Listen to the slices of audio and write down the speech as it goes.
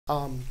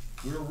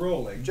We're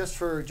rolling. Just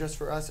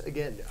for us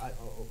again.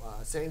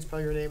 Say and spell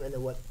your name, and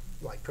then what?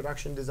 Like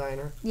production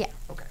designer. Yeah.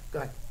 Okay. Go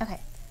ahead. Okay.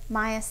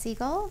 Maya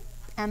Sigel,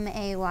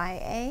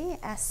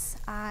 MayaSigel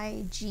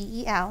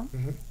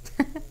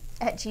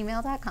at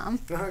gmail.com.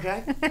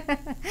 Okay.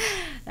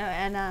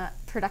 And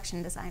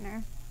production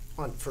designer.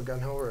 For Gun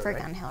Hill Road. For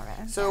right? Gun Hill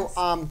Road. So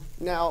yes.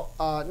 now,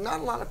 not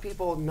a lot of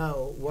people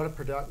know what a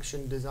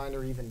production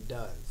designer even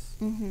does.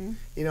 You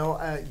know,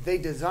 they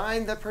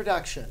design the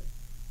production.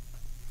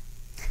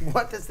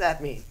 What does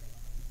that mean?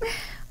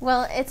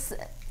 Well, it's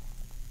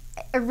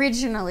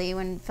originally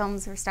when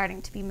films were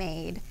starting to be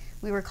made,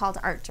 we were called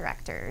art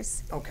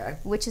directors. Okay.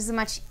 Which is a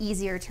much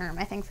easier term,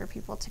 I think, for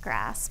people to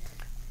grasp.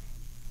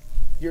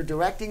 You're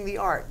directing the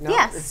art. No,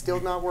 yes. It's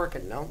still not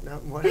working. No.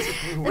 What is it?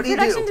 What do you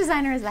do? The production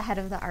designer is the head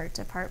of the art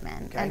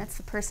department, and it's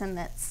the person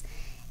that's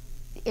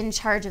in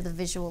charge of the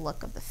visual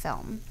look of the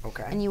film.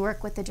 Okay. And you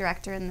work with the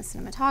director and the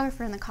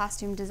cinematographer and the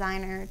costume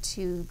designer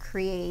to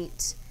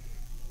create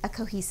a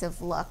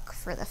cohesive look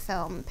for the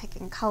film,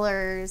 picking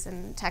colors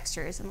and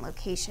textures and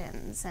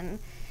locations, and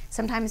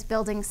sometimes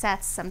building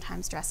sets,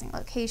 sometimes dressing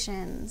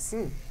locations.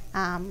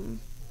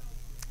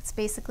 It's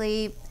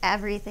basically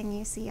everything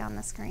you see on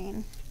the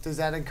screen. Does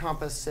that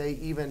encompass, say,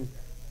 even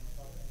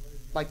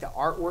like the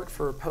artwork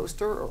for a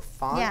poster or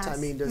font? Yes. I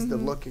mean, does the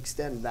look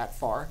extend that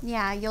far?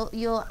 Yeah,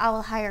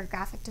 I'll hire a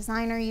graphic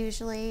designer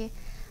usually,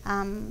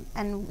 and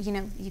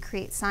you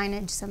create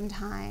signage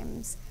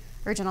sometimes,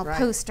 original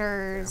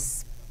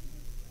posters,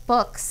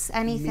 books,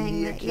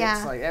 anything. Media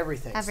kits, like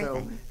everything.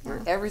 Everything.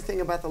 So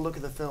everything about the look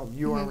of the film,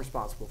 you are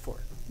responsible for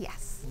it.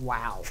 Yes.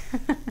 Wow.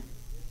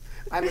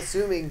 I'm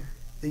assuming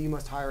that you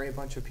must hire a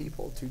bunch of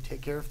people to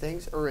take care of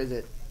things, or is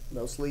it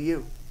mostly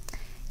you?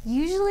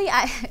 Usually,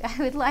 I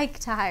would like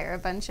to hire a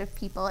bunch of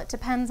people. It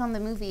depends on the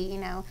movie, you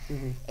know.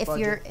 If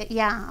budget.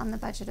 on the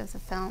budget of the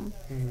film.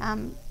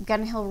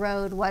 Gun Hill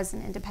Road was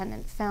an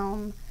independent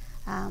film.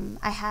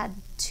 I had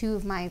 2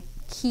 of my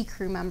key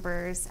crew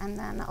members, and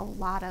then a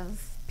lot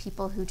of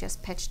people who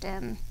just pitched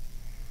in,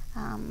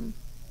 and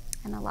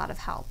a lot of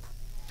help.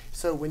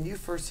 So when you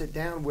first sit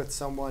down with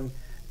someone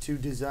to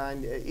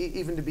design,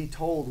 even to be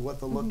told what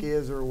the look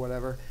is or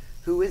whatever,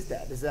 who is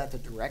that? Is that the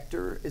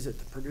director? Is it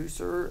the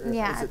producer?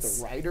 Yeah, is it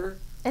the writer?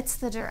 It's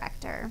the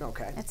director.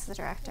 Okay. It's the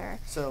director.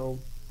 So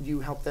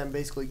you help them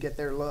basically get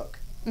their look.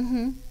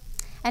 And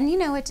you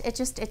know, it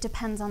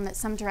depends on that.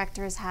 Some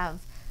directors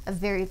have a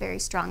very, very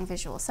strong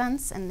visual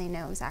sense, and they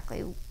know exactly,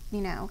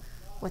 you know,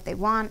 what they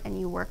want, and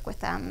you work with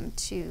them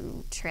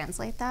to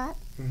translate that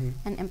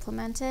and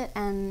implement it.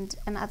 And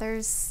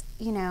others,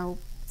 you know,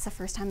 it's the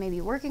first time maybe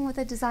working with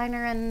a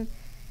designer, and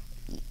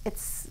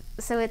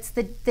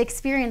the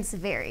experience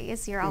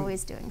varies. You're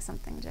always doing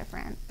something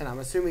different. And I'm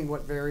assuming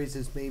what varies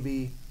is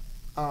maybe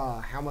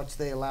how much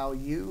they allow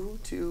you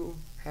to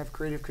have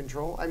creative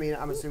control. I mean,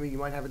 I'm assuming you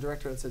might have a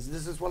director that says,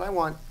 this is what I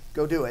want,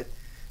 go do it.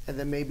 And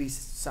then maybe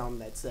some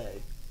that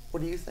say,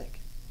 what do you think?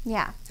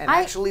 Yeah. And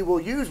actually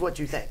will use what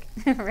you think.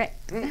 Right.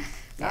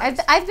 Nice.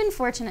 I've been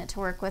fortunate to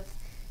work with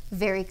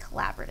very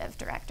collaborative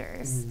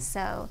directors.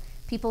 So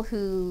people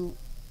who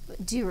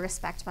do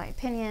respect my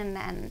opinion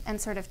and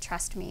sort of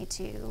trust me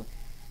to,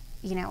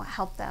 you know,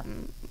 help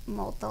them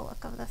mold the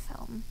look of the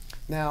film.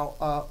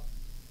 Now,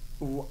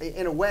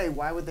 in a way,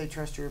 why would they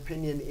trust your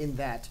opinion in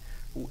that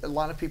a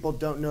lot of people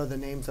don't know the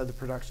names of the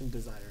production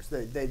designers?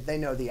 They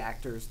know the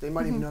actors. They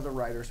might even know the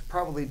writers,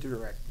 probably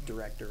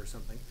director or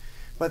something.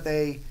 But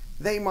they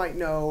might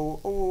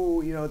know,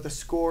 oh, you know, the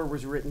score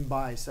was written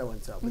by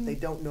so-and-so, but they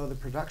don't know the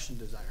production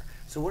designer.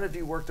 So what have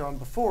you worked on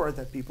before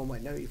that people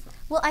might know you from?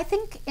 Well, I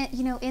think,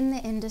 you know, in the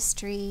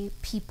industry,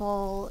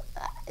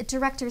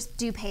 directors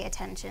do pay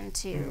attention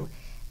to,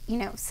 you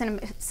know,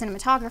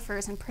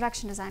 cinematographers and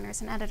production designers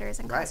and editors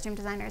and costume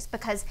designers,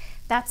 because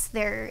that's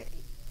their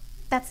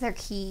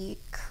key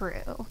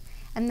crew.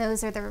 And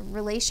those are the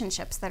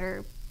relationships that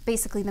are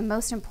basically the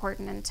most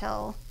important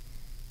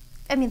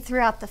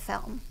throughout the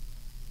film.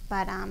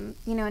 But,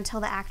 you know, until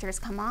the actors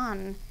come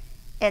on,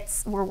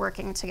 we're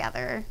working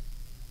together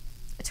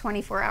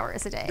 24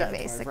 hours a day,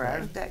 basically. 24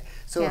 hours a day.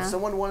 So if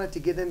someone wanted to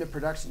get into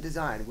production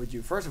design, would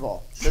you, first of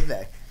all, should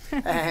they?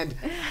 And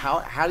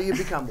how do you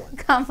become one?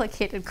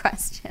 Complicated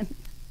question.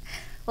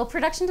 Well,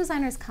 production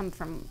designers come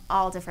from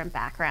all different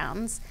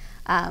backgrounds.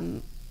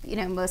 You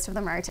know, most of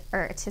them are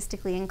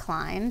artistically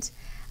inclined.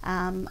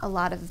 A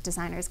lot of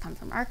designers come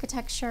from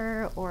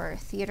architecture or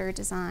theater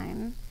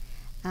design.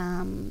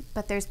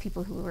 But there's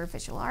people who were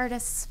visual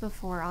artists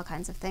before, all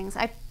kinds of things.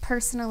 I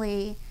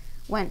personally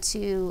went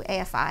to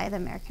AFI, the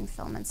American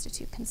Film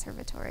Institute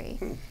Conservatory,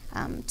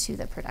 to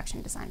the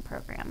production design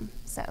program.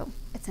 So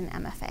it's an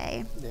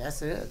MFA.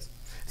 Yes, it is.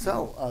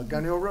 So,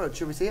 Gun Hill Road,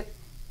 should we see it?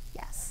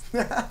 Yes,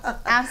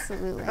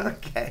 absolutely.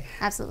 Okay.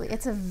 Absolutely.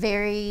 It's a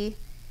very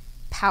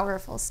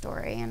powerful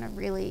story and a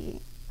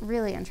really,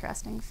 really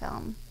interesting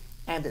film.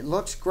 And it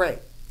looks great.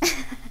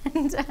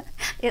 And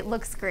it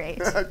looks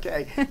great.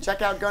 Okay.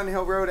 Check out Gun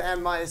Hill Road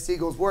and Maya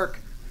Sigel's work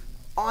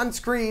on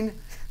screen.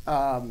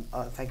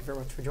 Thank you very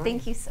much for joining.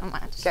 Thank you so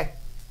much. Okay.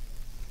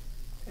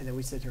 And then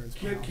we sit here and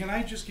smile. Can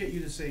I just get you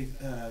to say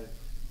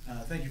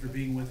Thank you for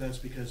being with us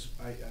because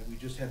we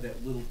just had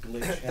that little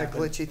glitch happen. That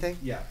glitchy thing?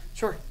 Yeah.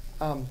 Sure.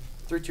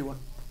 3, 2, 1.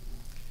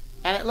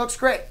 And it looks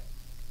great,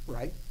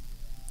 right?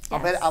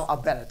 Yes. I'll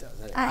bet it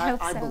does. I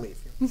hope I so. believe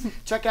you.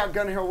 Check out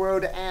Gun Hill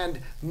Road and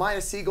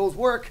Maya Siegel's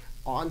work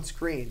on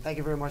screen. Thank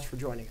you very much for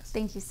joining us.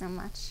 Thank you so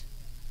much.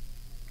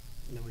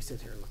 And then we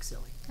sit here and look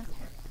silly. Okay.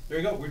 There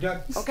you go. We're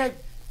done. Okay.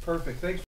 Perfect. Thanks.